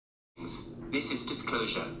This is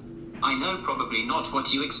disclosure. I know probably not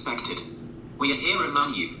what you expected. We are here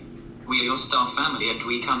among you. We are your star family and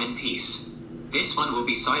we come in peace. This one will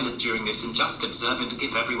be silent during this and just observe and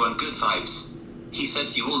give everyone good vibes. He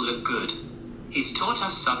says you all look good. He's taught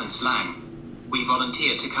us Southern slang. We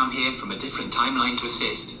volunteered to come here from a different timeline to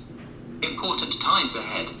assist. Important times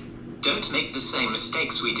ahead. Don't make the same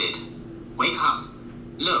mistakes we did. Wake up.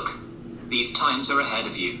 Look. These times are ahead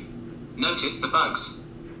of you. Notice the bugs.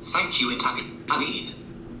 Thank you, Aline.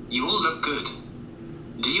 You all look good.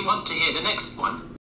 Do you want to hear the next one?